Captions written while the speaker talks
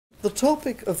the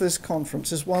topic of this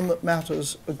conference is one that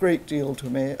matters a great deal to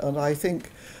me, and I think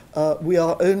we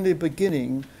are only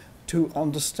beginning to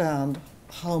understand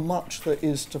how much there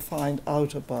is to find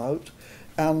out about,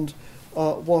 and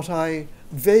what I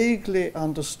vaguely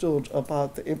understood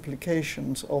about the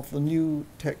implications of the new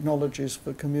technologies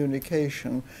for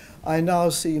communication, I now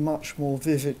see much more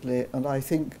vividly, and I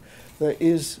think there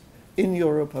is in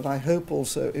Europe, and I hope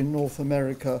also in North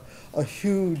America, a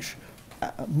huge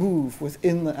move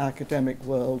within the academic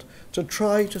world to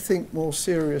try to think more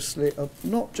seriously of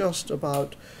not just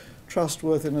about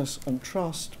trustworthiness and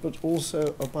trust, but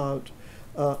also about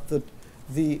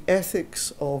the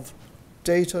ethics of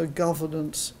data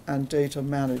governance and data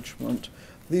management.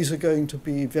 These are going to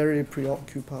be very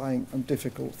preoccupying and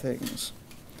difficult things.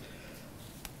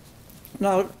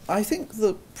 Now, I think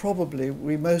that probably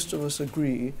most of us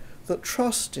agree that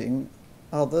trusting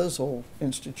others or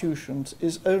institutions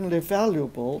is only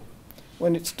valuable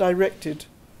when it's directed.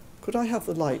 Could I have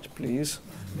the light, please?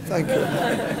 Thank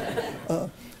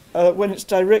you. When it's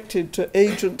directed to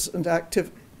agents and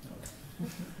activities.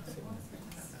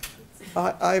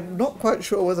 I'm not quite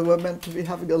sure whether we're meant to be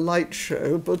having a light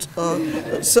show, but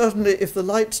certainly if the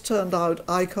lights turned out,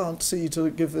 I can't see to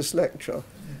give this lecture.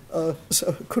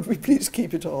 So could we please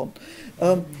keep it on?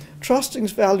 Trusting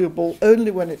is valuable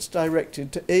only when it's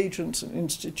directed to agents and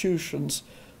institutions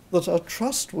that are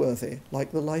trustworthy,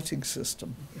 like the lighting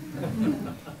system.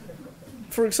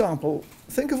 For example,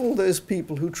 think of all those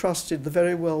people who trusted the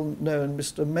very well-known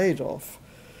Mr. Madoff,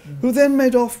 who then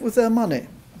made off with their money.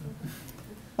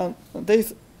 And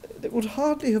it would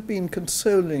hardly have been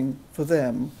consoling for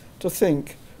them to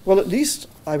think, well, at least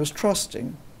I was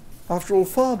trusting. After all,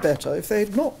 far better if they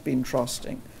had not been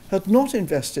trusting, had not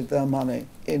invested their money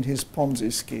in his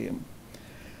Ponzi scheme.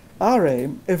 Our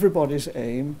aim, everybody's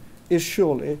aim, is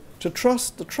surely to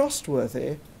trust the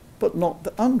trustworthy, but not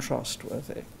the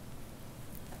untrustworthy.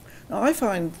 Now, I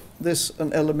find this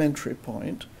an elementary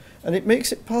point, and it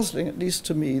makes it puzzling, at least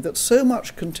to me, that so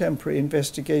much contemporary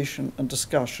investigation and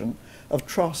discussion of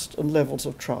trust and levels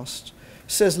of trust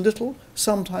says little,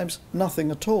 sometimes nothing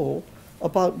at all,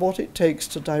 about what it takes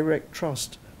to direct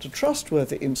trust to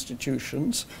trustworthy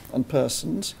institutions and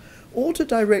persons, or to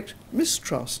direct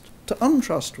mistrust to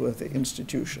untrustworthy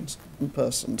institutions and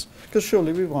persons, because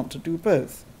surely we want to do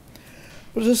both.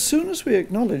 But as soon as we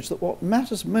acknowledge that what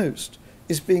matters most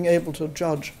is being able to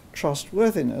judge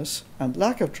trustworthiness and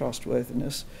lack of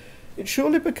trustworthiness, it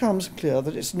surely becomes clear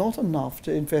that it's not enough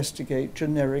to investigate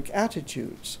generic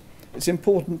attitudes. It's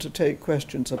important to take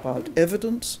questions about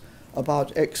evidence,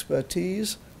 about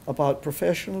expertise, about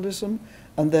professionalism,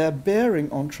 and their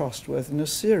bearing on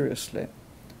trustworthiness seriously.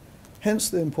 Hence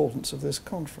the importance of this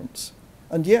conference.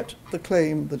 And yet the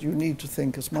claim that you need to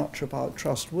think as much about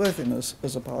trustworthiness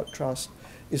as about trust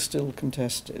is still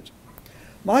contested.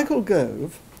 Michael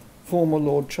Gove, former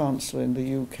Lord Chancellor in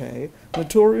the UK,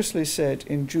 notoriously said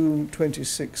in June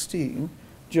 2016,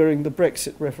 during the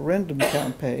Brexit referendum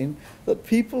campaign, that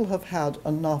people have had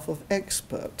enough of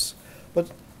experts.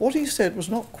 But what he said was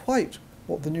not quite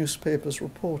what the newspapers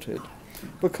reported,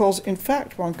 because in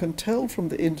fact one can tell from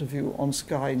the interview on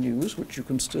Sky News, which you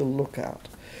can still look at,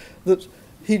 that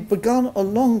he'd begun a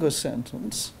longer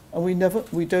sentence and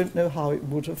we don't know how it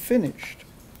would have finished.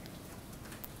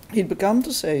 He'd begun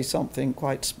to say something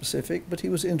quite specific, but he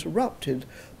was interrupted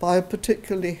by a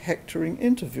particularly hectoring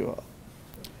interviewer.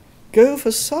 Gove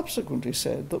has subsequently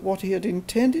said that what he had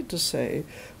intended to say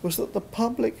was that the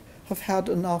public have had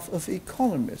enough of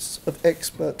economists, of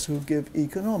experts who give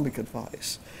economic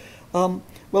advice. Well,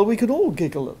 we can all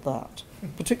giggle at that,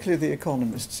 particularly the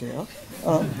economists here,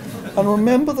 and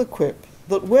remember the quip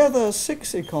that where there are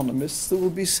 6 economists, there will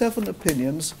be 7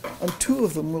 opinions, and 2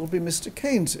 of them will be Mr.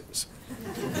 Keynes's.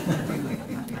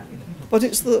 But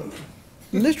it's the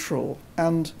literal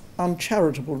and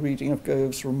uncharitable reading of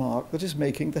Gove's remark that is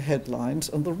making the headlines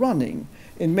and the running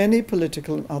in many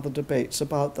political and other debates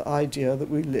about the idea that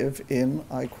we live in,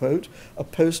 I quote, a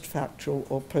post-factual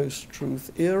or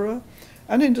post-truth era,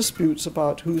 and in disputes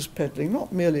about who's peddling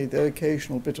not merely the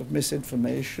occasional bit of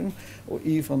misinformation or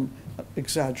even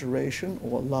exaggeration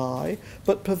or lie,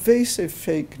 but pervasive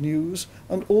fake news,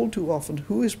 and all too often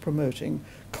who is promoting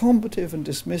combative and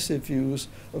dismissive views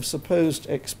of supposed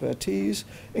expertise,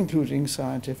 including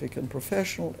scientific and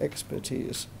professional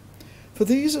expertise. For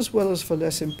these, as well as for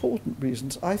less important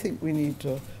reasons, I think we need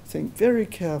to think very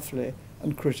carefully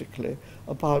and critically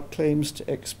about claims to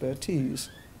expertise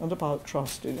and about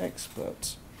trust in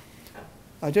experts.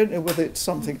 I don't know whether it's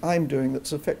something I'm doing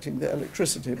that's affecting the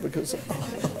electricity, because...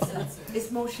 It's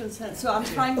motion sense, so I'm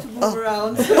trying to move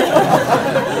around.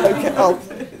 Okay,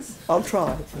 I'll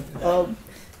try.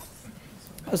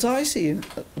 As I see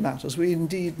matters, we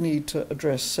indeed need to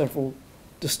address several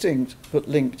distinct but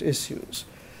linked issues.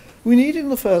 We need in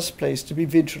the first place to be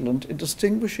vigilant in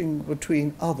distinguishing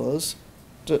between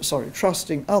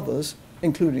trusting others,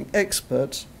 including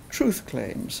experts, truth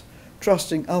claims,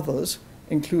 trusting others,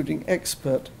 including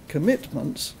expert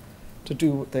commitments to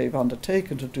do what they've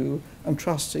undertaken to do, and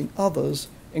trusting others,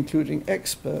 including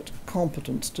expert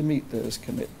competence to meet those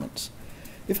commitments.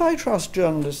 If I trust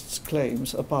journalists'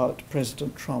 claims about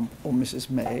President Trump or Mrs.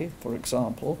 May, for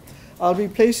example, I'll be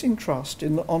placing trust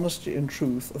in the honesty and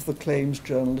truth of the claims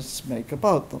journalists make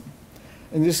about them.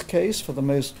 In this case, for the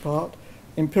most part,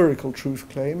 empirical truth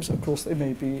claims. Of course, they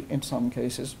may be, in some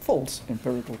cases, false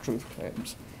empirical truth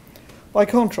claims. By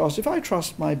contrast, if I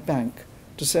trust my bank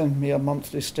to send me a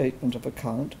monthly statement of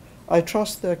account, I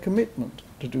trust their commitment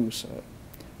to do so.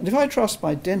 And if I trust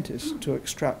my dentist to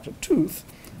extract a tooth,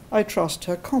 I trust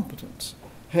her competence,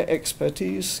 her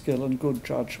expertise, skill, and good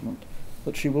judgment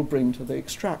that she will bring to the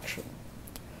extraction.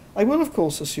 I will, of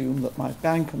course, assume that my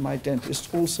bank and my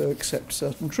dentist also accept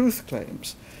certain truth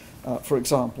claims. For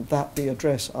example, that the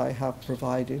address I have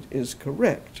provided is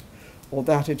correct, or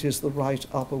that it is the right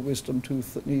upper wisdom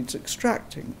tooth that needs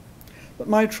extracting. But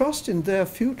my trust in their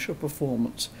future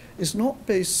performance is not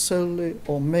based solely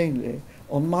or mainly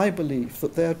on my belief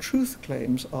that their truth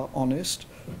claims are honest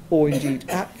or indeed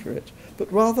accurate,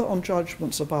 but rather on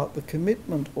judgments about the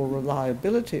commitment or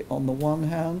reliability on the one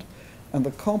hand and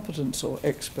the competence or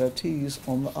expertise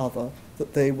on the other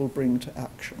that they will bring to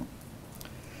action.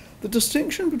 The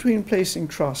distinction between placing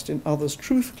trust in others'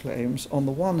 truth claims on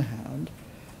the one hand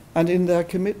and in their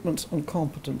commitments and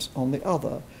competence on the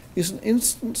other is an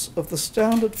instance of the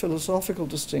standard philosophical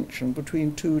distinction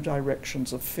between two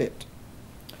directions of fit.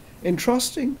 In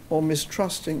trusting or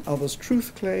mistrusting others'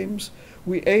 truth claims,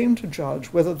 we aim to judge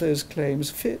whether those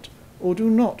claims fit or do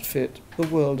not fit the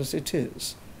world as it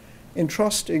is. In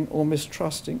trusting or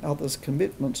mistrusting others'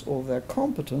 commitments or their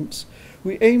competence,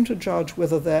 we aim to judge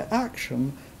whether their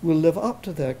action will live up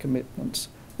to their commitments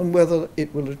and whether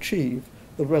it will achieve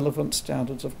the relevant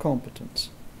standards of competence.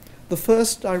 The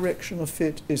first direction of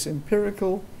fit is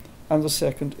empirical and the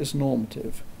second is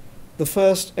normative. The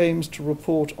first aims to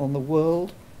report on the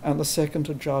world and the second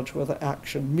to judge whether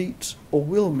action meets or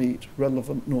will meet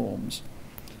relevant norms,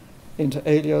 inter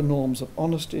alia norms of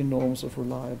honesty, norms of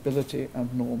reliability,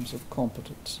 and norms of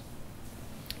competence.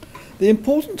 The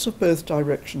importance of both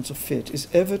directions of fit is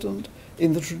evident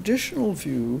in the traditional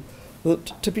view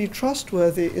that to be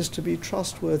trustworthy is to be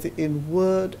trustworthy in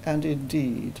word and in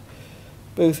deed,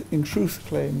 both in truth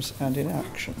claims and in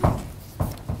action.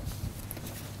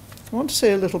 I want to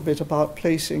say a little bit about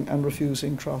placing and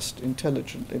refusing trust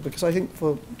intelligently, because I think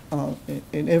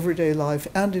in everyday life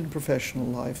and in professional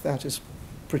life that is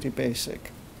pretty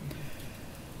basic.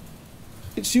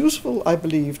 It's useful, I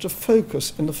believe, to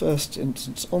focus in the first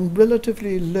instance on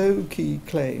relatively low-key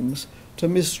claims to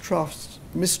mistrust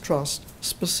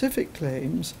specific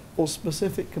claims or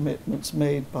specific commitments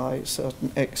made by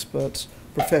certain experts,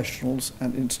 professionals,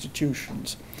 and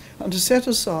institutions, and to set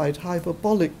aside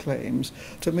hyperbolic claims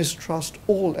to mistrust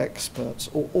all experts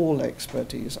or all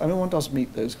expertise. I mean, one does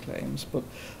meet those claims, but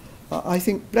I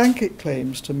think blanket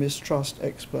claims to mistrust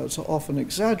experts are often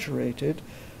exaggerated,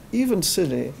 even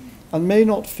silly, and may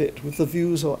not fit with the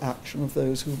views or action of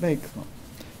those who make them.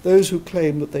 Those who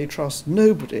claim that they trust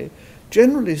nobody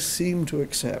generally seem to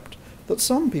accept that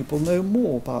some people know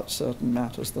more about certain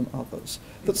matters than others,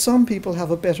 that some people have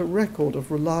a better record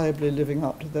of reliably living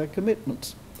up to their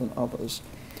commitments than others,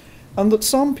 and that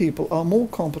some people are more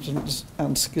competent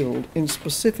and skilled in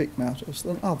specific matters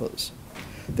than others.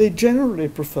 They generally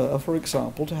prefer, for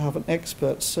example, to have an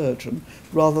expert surgeon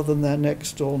rather than their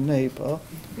next-door neighbour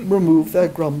remove their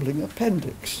grumbling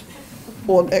appendix,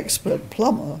 or an expert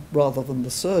plumber rather than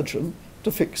the surgeon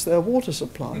to fix their water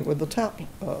supply when the tap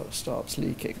starts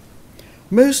leaking.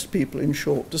 Most people, in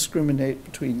short, discriminate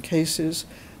between cases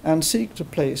and seek to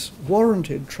place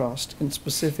warranted trust in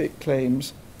specific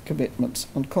claims, commitments,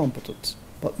 and competence,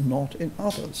 but not in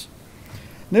others.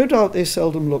 No doubt they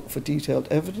seldom look for detailed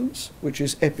evidence, which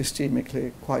is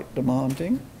epistemically quite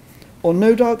demanding, or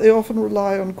no doubt they often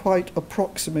rely on quite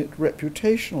approximate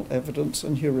reputational evidence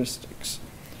and heuristics.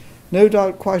 No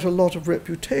doubt quite a lot of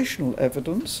reputational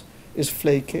evidence is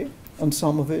flaky, and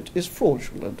some of it is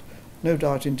fraudulent. No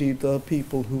doubt, indeed, there are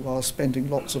people who are spending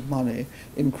lots of money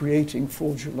in creating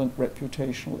fraudulent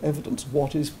reputational evidence.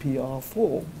 What is PR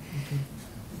for?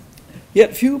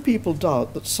 Yet few people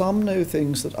doubt that some know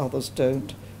things that others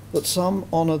don't, that some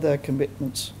honour their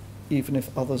commitments even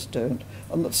if others don't,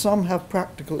 and that some have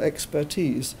practical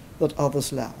expertise that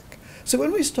others lack. So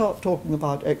when we start talking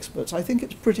about experts, I think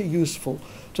it's pretty useful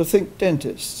to think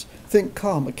dentists, think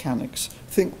car mechanics,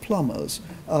 think plumbers,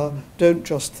 don't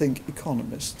just think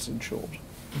economists, in short.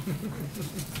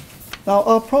 Now,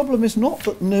 our problem is not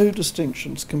that no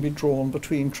distinctions can be drawn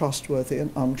between trustworthy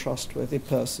and untrustworthy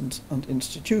persons and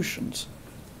institutions,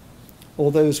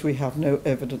 or those we have no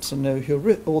evidence and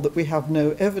or that we have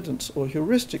no evidence or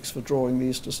heuristics for drawing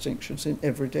these distinctions in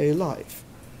everyday life.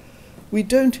 We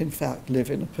don't, in fact, live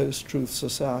in a post-truth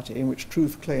society in which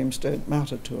truth claims don't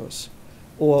matter to us,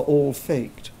 or are all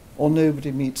faked, or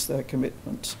nobody meets their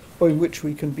commitments, or in which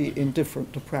we can be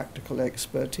indifferent to practical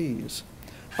expertise.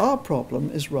 Our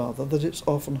problem is rather that it's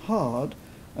often hard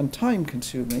and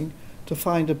time-consuming to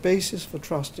find a basis for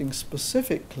trusting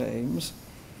specific claims,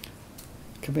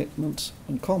 commitments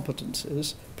and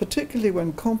competences, particularly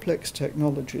when complex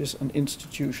technologies and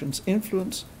institutions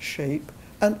influence, shape,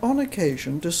 and on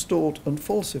occasion distort and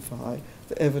falsify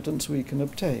the evidence we can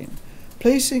obtain.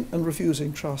 Placing and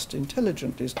refusing trust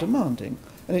intelligently is demanding,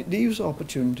 and it leaves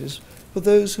opportunities for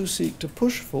those who seek to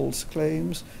push false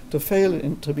claims, to fail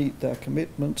to meet their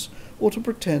commitments, or to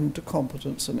pretend to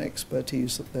competence and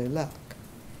expertise that they lack.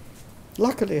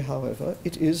 Luckily, however,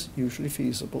 it is usually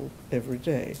feasible every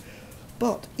day.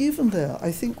 But even there,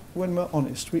 I think, when we're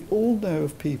honest, we all know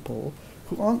of people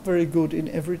who aren't very good in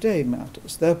everyday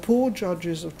matters. They're poor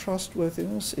judges of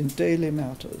trustworthiness in daily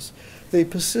matters. They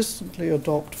persistently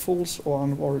adopt false or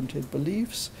unwarranted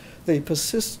beliefs. They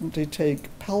persistently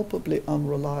take palpably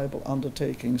unreliable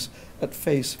undertakings at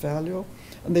face value.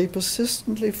 And they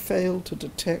persistently fail to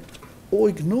detect or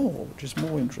ignore, which is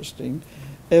more interesting,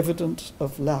 evidence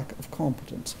of lack of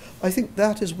competence. I think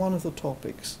that is one of the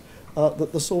topics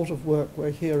that the sort of work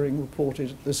we're hearing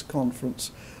reported at this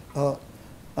conference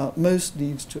most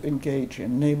needs to engage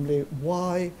in, namely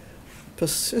why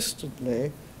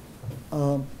persistently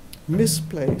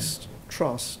misplaced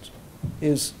trust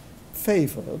is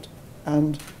favoured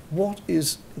and what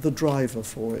is the driver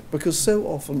for it, because so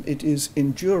often it is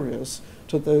injurious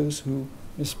to those who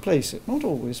misplace it. Not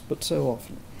always, but so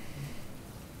often.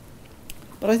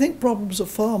 But I think problems are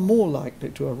far more likely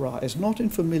to arise, not in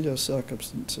familiar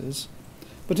circumstances,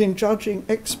 but in judging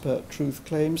expert truth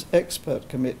claims, expert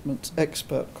commitments,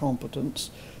 expert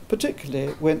competence,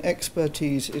 particularly when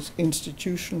expertise is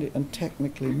institutionally and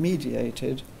technically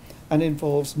mediated and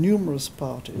involves numerous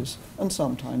parties and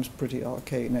sometimes pretty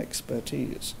arcane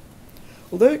expertise.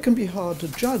 Although it can be hard to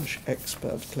judge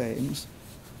expert claims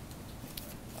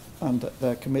and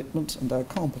their commitments and their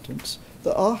competence,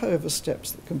 there are, however,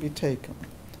 steps that can be taken,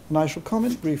 and I shall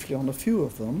comment briefly on a few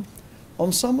of them,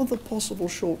 on some of the possible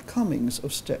shortcomings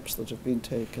of steps that have been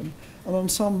taken, and on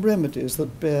some remedies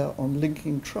that bear on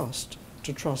linking trust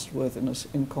to trustworthiness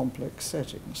in complex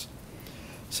settings.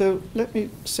 So let me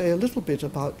say a little bit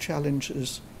about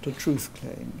challenges to truth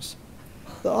claims.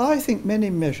 There are, I think, many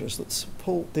measures that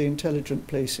support the intelligent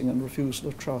placing and refusal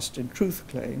of trust in truth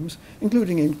claims,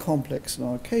 including in complex and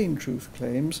arcane truth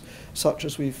claims, such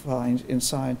as we find in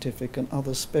scientific and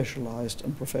other specialized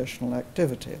and professional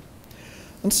activity.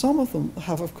 And some of them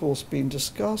have, of course, been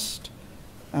discussed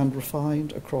and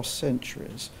refined across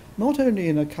centuries, not only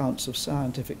in accounts of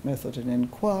scientific method and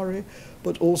inquiry,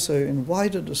 but also in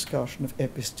wider discussion of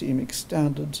epistemic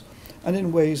standards and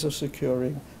in ways of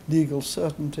securing legal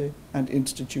certainty and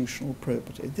institutional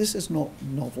probity. This is not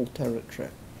novel territory.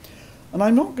 And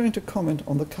I'm not going to comment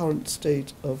on the current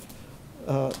state of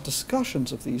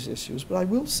discussions of these issues, but I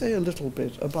will say a little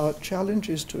bit about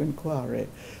challenges to inquiry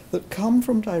that come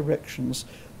from directions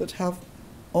that have,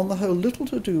 on the whole, little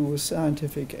to do with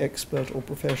scientific, expert or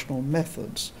professional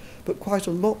methods, but quite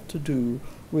a lot to do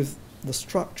with the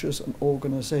structures and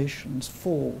organizations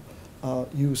for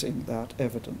using that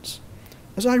evidence.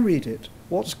 As I read it,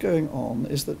 what's going on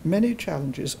is that many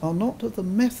challenges are not to the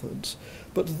methods,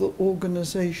 but to the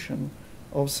organization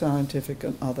of scientific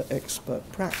and other expert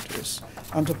practice,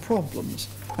 and to problems,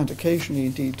 and occasionally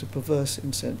indeed to perverse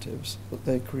incentives that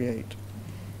they create.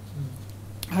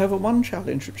 However, one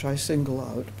challenge which I single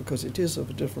out, because it is of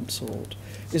a different sort,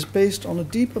 is based on a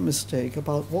deeper mistake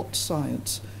about what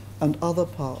science and other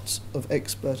parts of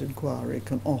expert inquiry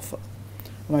can offer.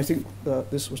 And I think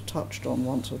this was touched on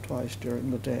once or twice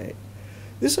during the day.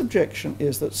 This objection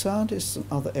is that scientists and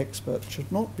other experts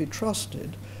should not be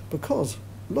trusted because,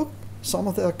 look, some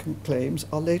of their claims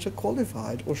are later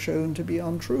qualified or shown to be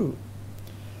untrue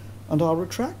and are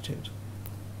retracted.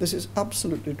 This is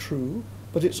absolutely true,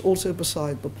 but it's also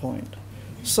beside the point.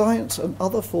 Science and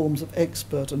other forms of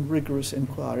expert and rigorous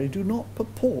inquiry do not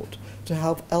purport to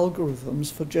have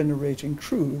algorithms for generating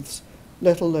truths,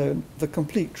 let alone the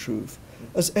complete truth,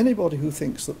 as anybody who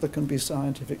thinks that there can be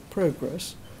scientific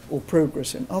progress or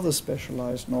progress in other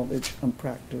specialized knowledge and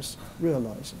practice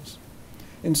realizes.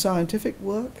 In scientific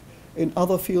work, in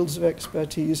other fields of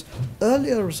expertise,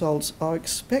 earlier results are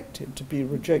expected to be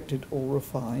rejected or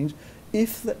refined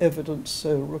if the evidence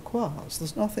so requires.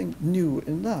 There's nothing new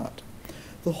in that.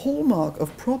 The hallmark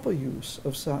of proper use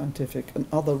of scientific and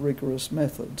other rigorous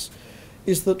methods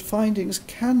is that findings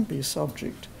can be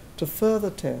subject to further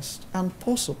test and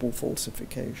possible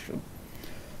falsification.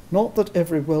 Not that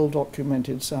every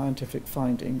well-documented scientific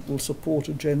finding will support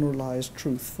a generalized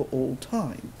truth for all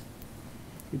time.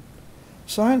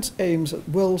 Science aims at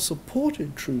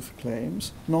well-supported truth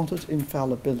claims, not at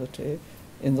infallibility,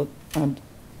 and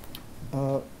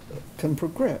can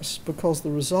progress because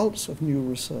the results of new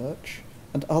research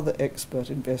and other expert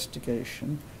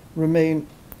investigation remain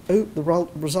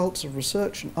results of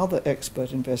research and other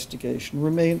expert investigation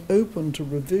remain open to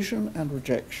revision and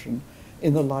rejection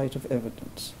in the light of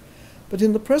evidence. But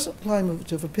in the present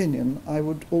climate of opinion, I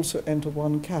would also enter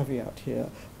one caveat here.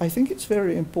 I think it's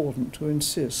very important to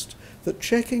insist that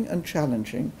checking and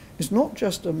challenging is not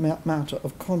just a matter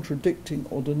of contradicting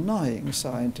or denying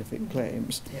scientific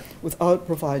claims without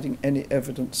providing any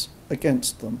evidence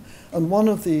against them. And one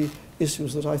of the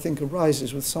issues that I think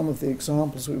arises with some of the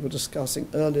examples we were discussing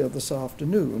earlier this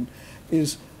afternoon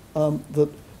is that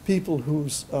people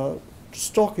whose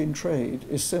stock in trade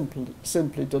is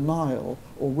simply denial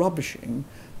or rubbishing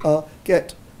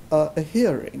get a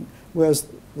hearing, whereas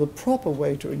the proper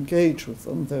way to engage with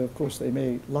them, though of course they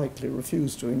may likely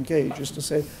refuse to engage, is to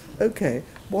say, okay,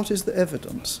 what is the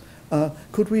evidence?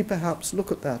 Could we perhaps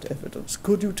look at that evidence?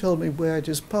 Could you tell me where it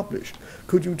is published?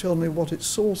 Could you tell me what its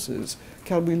source is?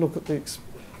 Can we look at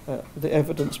the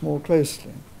evidence more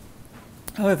closely?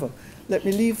 However, let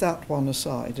me leave that one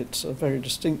aside. It's a very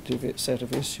distinctive set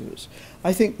of issues.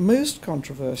 I think most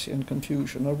controversy and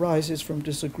confusion arises from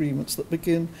disagreements that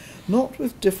begin not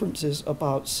with differences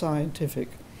about scientific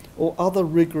or other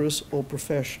rigorous or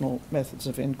professional methods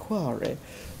of inquiry,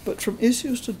 but from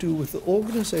issues to do with the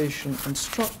organization and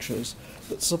structures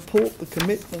that support the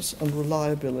commitments and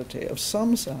reliability of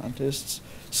some scientists,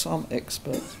 some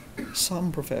experts,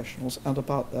 some professionals, and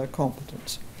about their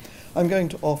competence. I'm going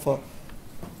to offer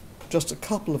just a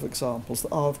couple of examples.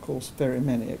 There are, of course, very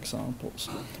many examples.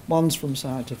 One's from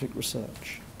scientific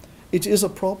research. It is a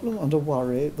problem and a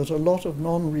worry that a lot of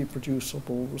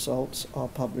non-reproducible results are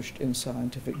published in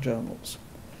scientific journals.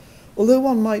 Although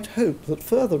one might hope that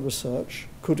further research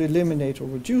could eliminate or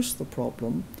reduce the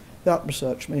problem, that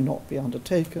research may not be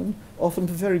undertaken, often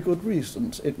for very good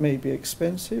reasons. It may be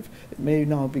expensive, it may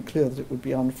now be clear that it would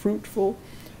be unfruitful,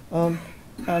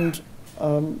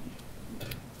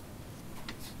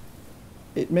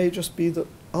 it may just be that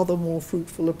other more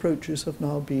fruitful approaches have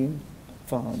now been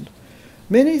found.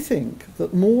 Many think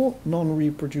that more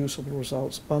non-reproducible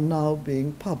results are now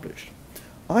being published.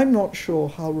 I'm not sure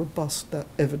how robust that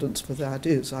evidence for that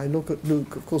is. I look at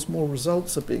Luke, of course more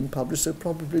results are being published, so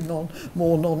probably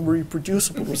more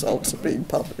non-reproducible results are being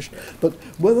published. But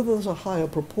whether there's a higher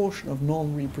proportion of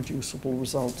non-reproducible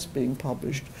results being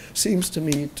published seems to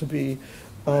me to be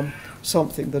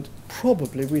something that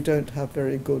probably we don't have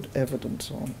very good evidence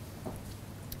on.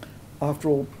 After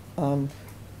all,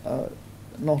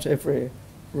 not every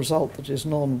result that is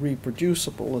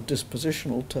non-reproducible, a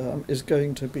dispositional term, is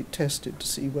going to be tested to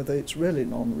see whether it's really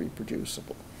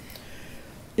non-reproducible.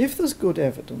 If there's good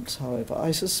evidence, however,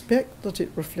 I suspect that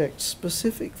it reflects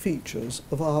specific features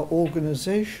of our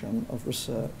organization of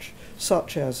research,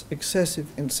 such as excessive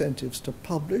incentives to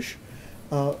publish,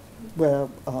 where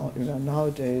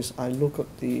nowadays I look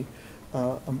at the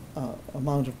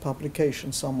amount of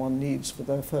publication someone needs for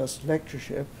their first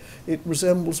lectureship. It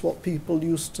resembles what people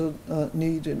used to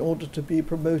need in order to be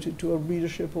promoted to a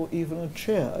readership or even a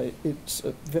chair. It's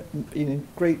been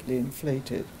greatly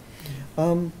inflated.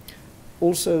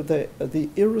 Also, the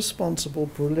irresponsible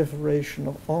proliferation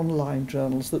of online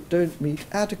journals that don't meet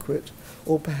adequate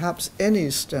or perhaps any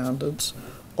standards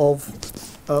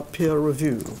of peer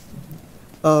review.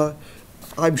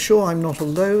 I'm sure I'm not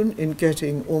alone in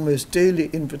getting almost daily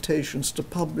invitations to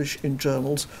publish in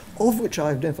journals of which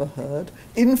I've never heard,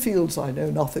 in fields I know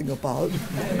nothing about,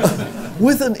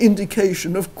 with an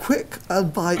indication of quick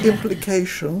and by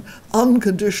implication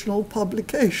unconditional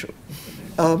publication.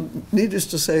 Needless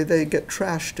to say, they get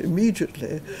trashed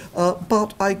immediately,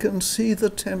 but I can see the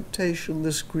temptation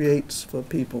this creates for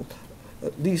people.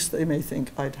 At least they may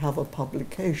think I'd have a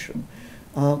publication.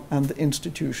 And the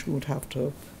institution would have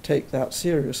to take that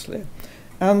seriously.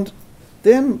 And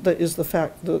then there is the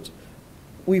fact that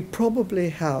we probably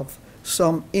have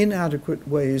some inadequate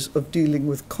ways of dealing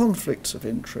with conflicts of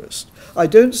interest. I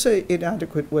don't say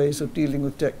inadequate ways of dealing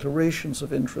with declarations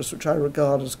of interest, which I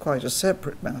regard as quite a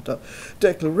separate matter.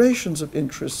 Declarations of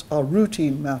interest are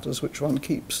routine matters which one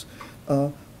keeps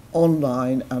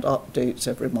online and updates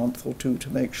every month or two to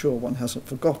make sure one hasn't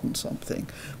forgotten something.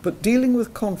 But dealing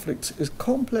with conflicts is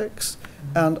complex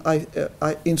and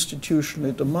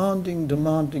institutionally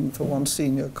demanding for one's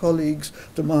senior colleagues,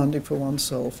 demanding for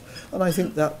oneself, and I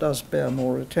think that does bear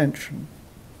more attention.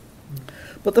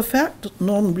 But the fact that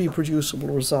non-reproducible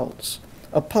results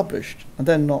are published and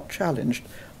then not challenged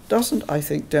doesn't, I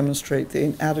think, demonstrate the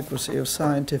inadequacy of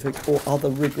scientific or other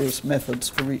rigorous methods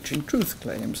for reaching truth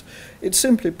claims. It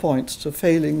simply points to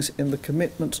failings in the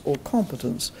commitments or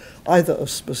competence either of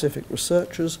specific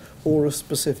researchers or of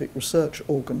specific research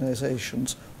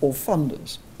organisations or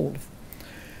funders.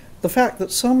 The fact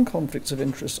that some conflicts of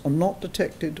interest are not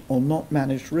detected or not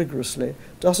managed rigorously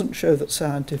doesn't show that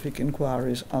scientific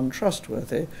inquiry is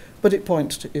untrustworthy, but it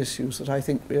points to issues that I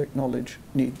think we acknowledge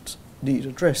need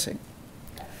addressing.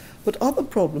 But other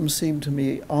problems seem to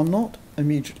me are not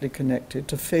immediately connected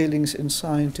to failings in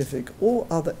scientific or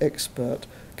other expert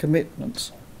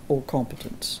commitments or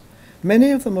competence.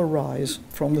 Many of them arise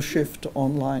from the shift to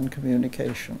online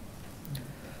communication.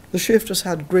 The shift has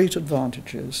had great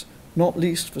advantages, not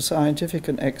least for scientific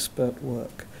and expert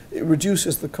work. It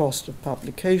reduces the cost of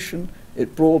publication,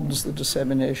 it broadens the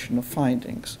dissemination of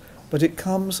findings, but it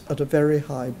comes at a very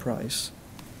high price.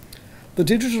 The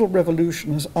digital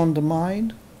revolution has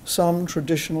undermined some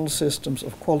traditional systems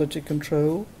of quality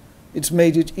control. It's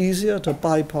made it easier to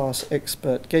bypass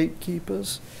expert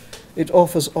gatekeepers. It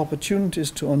offers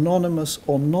opportunities to anonymous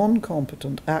or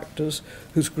non-competent actors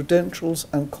whose credentials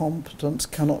and competence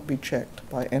cannot be checked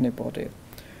by anybody.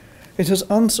 It has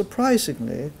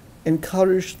unsurprisingly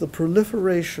encouraged the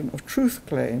proliferation of truth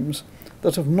claims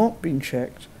that have not been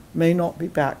checked, may not be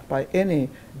backed by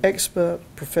any expert,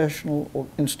 professional or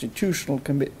institutional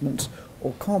commitments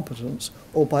or competence,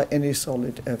 or by any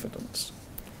solid evidence.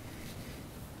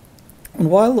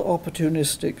 And while the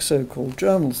opportunistic so-called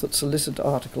journals that solicit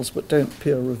articles but don't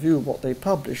peer review what they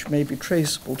publish may be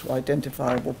traceable to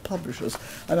identifiable publishers,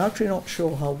 I'm actually not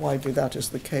sure how widely that is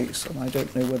the case, and I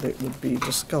don't know whether it would be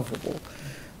discoverable.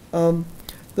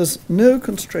 There's no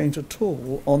constraint at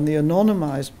all on the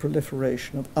anonymized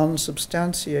proliferation of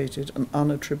unsubstantiated and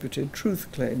unattributed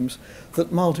truth claims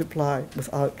that multiply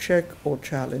without check or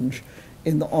challenge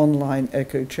in the online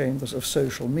echo chambers of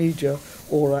social media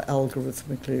or are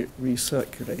algorithmically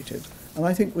recirculated. And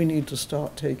I think we need to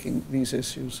start taking these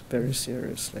issues very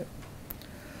seriously.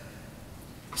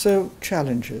 So,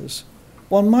 challenges.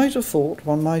 One might have thought,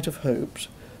 one might have hoped,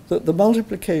 that the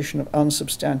multiplication of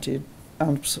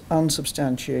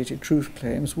unsubstantiated truth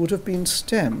claims would have been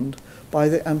stemmed by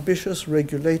the ambitious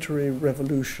regulatory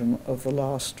revolution of the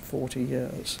last 40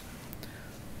 years.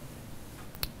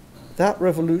 That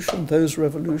revolution, those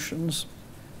revolutions,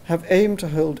 have aimed to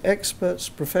hold experts,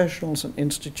 professionals and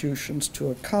institutions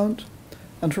to account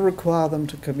and to require them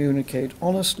to communicate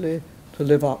honestly, to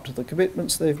live up to the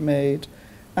commitments they've made,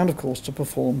 and of course to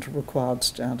perform to required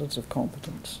standards of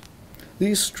competence.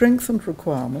 These strengthened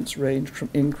requirements ranged from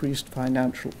increased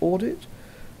financial audit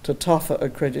to tougher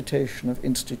accreditation of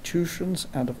institutions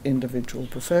and of individual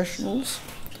professionals,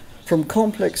 from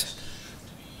complex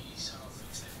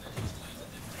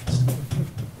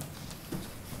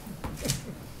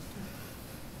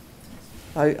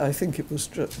I think it was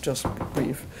just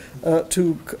brief,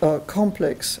 to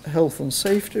complex health and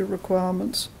safety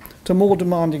requirements, to more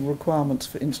demanding requirements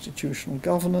for institutional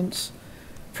governance,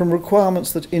 from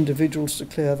requirements that individuals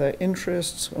declare their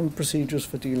interests and procedures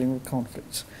for dealing with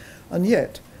conflicts. And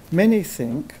yet, many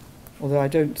think, although I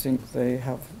don't think they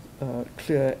have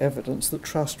clear evidence, that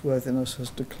trustworthiness has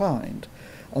declined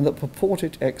and that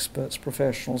purported experts,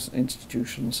 professionals and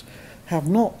institutions have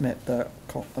not met their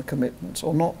commitments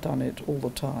or not done it all the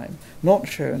time, not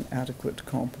shown adequate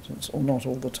competence or not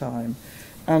all the time,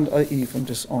 and are even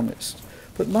dishonest.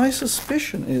 But my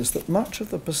suspicion is that much of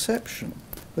the perception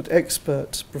that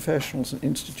experts, professionals and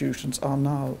institutions are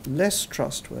now less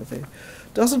trustworthy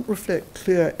doesn't reflect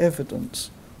clear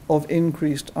evidence of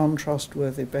increased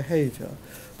untrustworthy behaviour,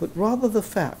 but rather the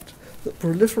fact that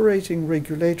proliferating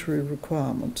regulatory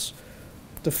requirements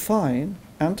define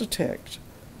and detect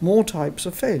more types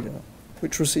of failure,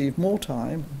 which receive more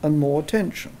time and more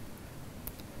attention.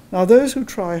 Now, those who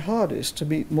try hardest to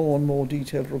meet more and more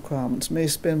detailed requirements may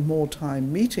spend more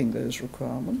time meeting those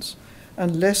requirements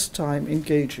and less time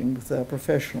engaging with their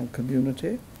professional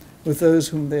community, with those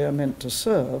whom they are meant to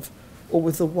serve, or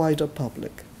with the wider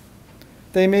public.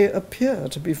 They may appear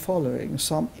to be following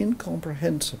some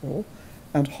incomprehensible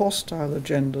and hostile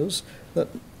agendas that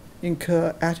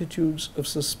incur attitudes of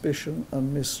suspicion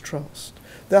and mistrust.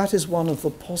 That is one of the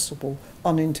possible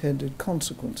unintended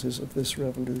consequences of this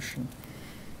revolution.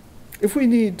 If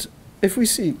we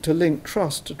seek to link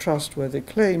trust to trustworthy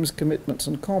claims, commitments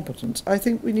and competence, I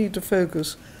think we need to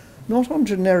focus not on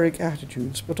generic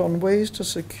attitudes, but on ways to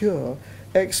secure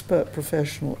expert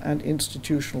professional and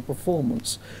institutional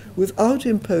performance without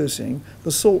imposing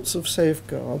the sorts of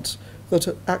safeguards that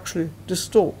actually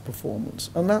distort performance.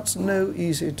 And that's no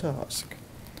easy task.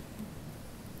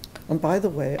 And by the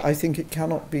way, I think it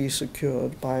cannot be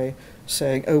secured by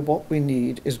saying, oh, what we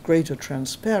need is greater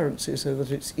transparency so that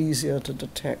it's easier to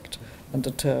detect and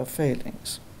deter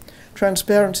failings.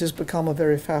 Transparency has become a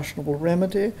very fashionable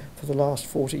remedy for the last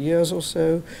 40 years or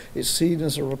so. It's seen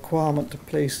as a requirement to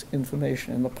place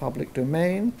information in the public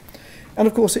domain. And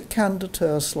of course, it can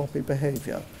deter sloppy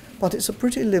behavior, but it's a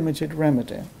pretty limited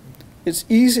remedy. It's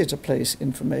easy to place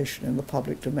information in the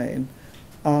public domain,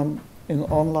 in the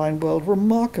online world,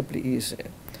 remarkably easy.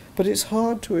 But it's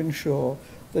hard to ensure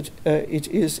that it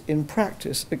is in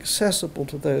practice accessible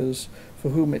to those for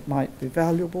whom it might be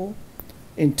valuable,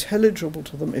 intelligible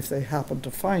to them if they happen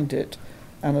to find it,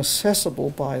 and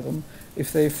accessible by them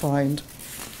if they find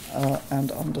and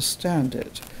understand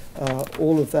it.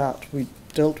 All of that we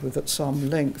dealt with at some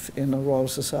length in a Royal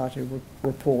Society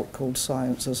report called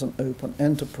Science as an Open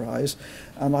Enterprise,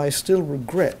 and I still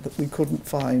regret that we couldn't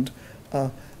find,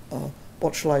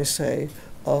 what shall I say,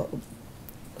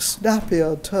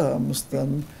 snappier terms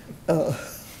than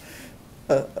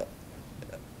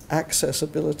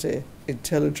accessibility,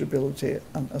 intelligibility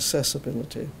and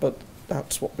accessibility, but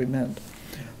that's what we meant.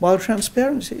 While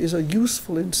transparency is a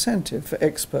useful incentive for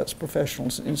experts,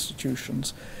 professionals and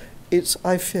institutions, it's,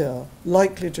 I fear,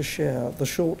 likely to share the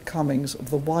shortcomings of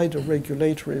the wider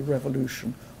regulatory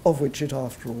revolution of which it,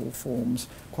 after all, forms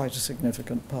quite a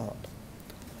significant part.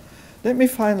 Let me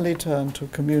finally turn to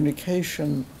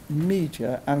communication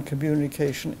media and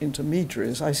communication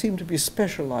intermediaries. I seem to be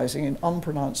specializing in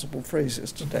unpronounceable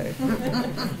phrases today.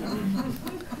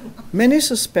 Many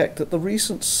suspect that the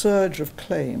recent surge of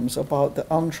claims about the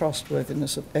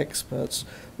untrustworthiness of experts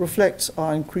reflects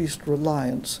our increased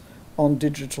reliance on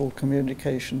digital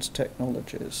communications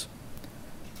technologies.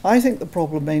 I think the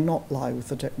problem may not lie with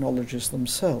the technologies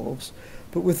themselves,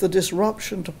 but with the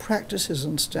disruption to practices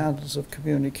and standards of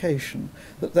communication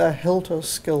that their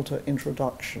helter-skelter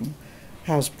introduction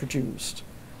has produced.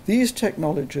 These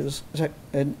technologies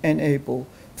enable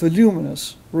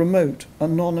voluminous, remote,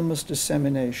 anonymous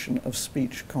dissemination of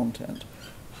speech content.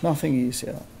 Nothing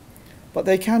easier. But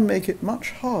they can make it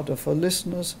much harder for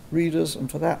listeners, readers,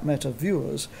 and for that matter,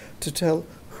 viewers, to tell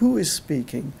who is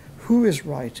speaking, who is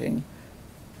writing,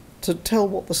 to tell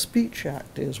what the speech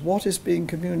act is, what is being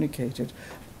communicated,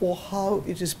 or how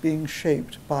it is being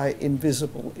shaped by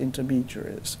invisible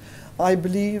intermediaries. I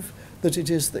believe that it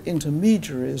is the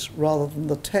intermediaries rather than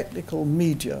the technical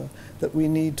media that we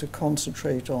need to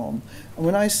concentrate on. And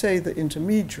when I say the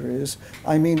intermediaries,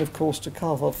 I mean, of course, to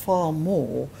cover far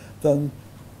more than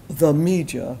the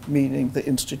media, meaning the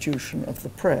institution of the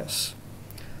press.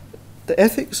 The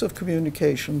ethics of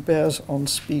communication bears on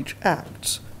speech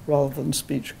acts rather than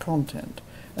speech content,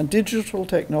 and digital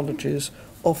technologies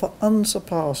offer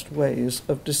unsurpassed ways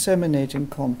of disseminating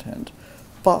content,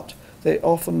 but they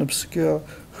often obscure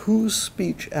whose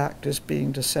speech act is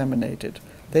being disseminated.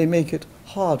 They make it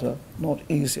harder, not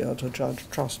easier, to judge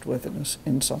trustworthiness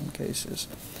in some cases.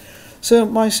 So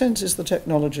my sense is the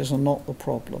technologies are not the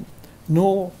problem,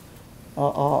 nor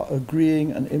are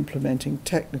agreeing and implementing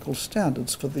technical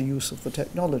standards for the use of the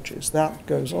technologies. That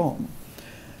goes on.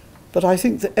 But I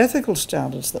think the ethical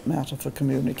standards that matter for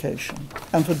communication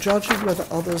and for judging whether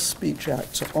others' speech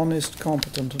acts are honest,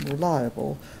 competent and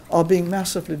reliable are being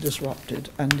massively disrupted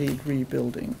and need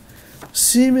rebuilding.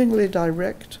 Seemingly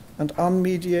direct and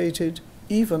unmediated,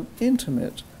 even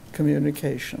intimate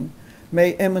communication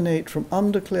may emanate from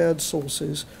undeclared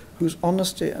sources whose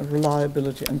honesty and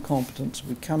reliability and competence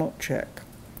we cannot check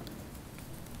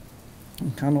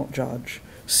and cannot judge.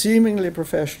 Seemingly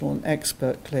professional and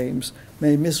expert claims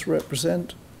may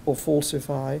misrepresent or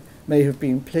falsify, may have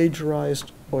been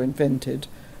plagiarized or invented,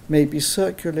 may be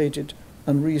circulated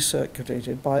and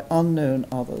recirculated by unknown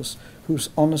others whose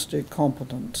honesty,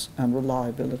 competence and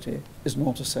reliability is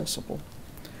not accessible.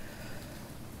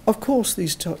 Of course,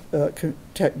 these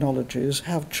technologies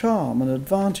have charm and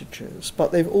advantages,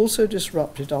 but they've also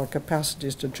disrupted our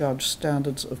capacities to judge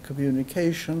standards of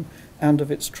communication and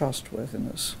of its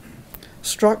trustworthiness.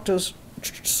 Structures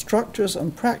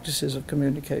and practices of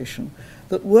communication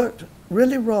that worked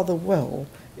really rather well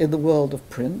in the world of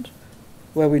print,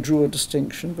 where we drew a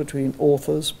distinction between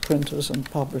authors, printers, and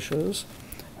publishers,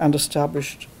 and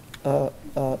established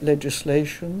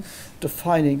legislation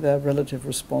defining their relative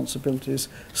responsibilities,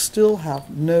 still have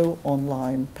no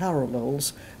online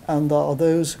parallels, and there are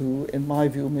those who, in my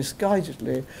view,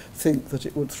 misguidedly think that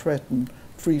it would threaten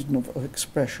freedom of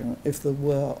expression if there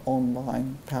were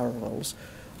online parallels.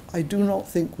 I do not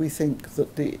think we think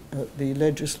that the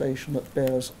legislation that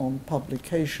bears on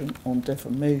publication, on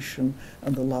defamation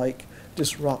and the like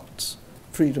disrupts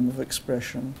freedom of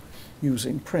expression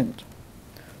using print.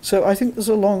 So I think there's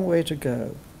a long way to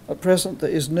go. At present there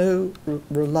is no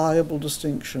reliable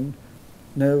distinction,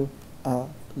 no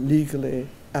legally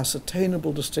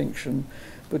ascertainable distinction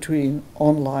between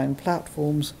online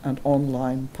platforms and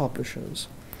online publishers,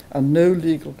 and no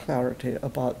legal clarity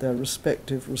about their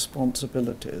respective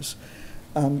responsibilities.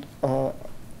 And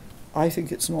I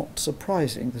think it's not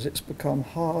surprising that it's become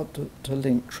hard to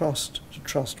link trust to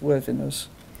trustworthiness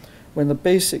when the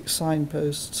basic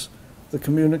signposts, the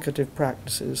communicative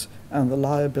practices, and the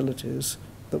liabilities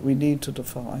that we need to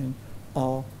define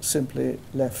are simply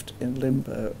left in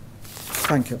limbo.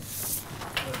 Thank you.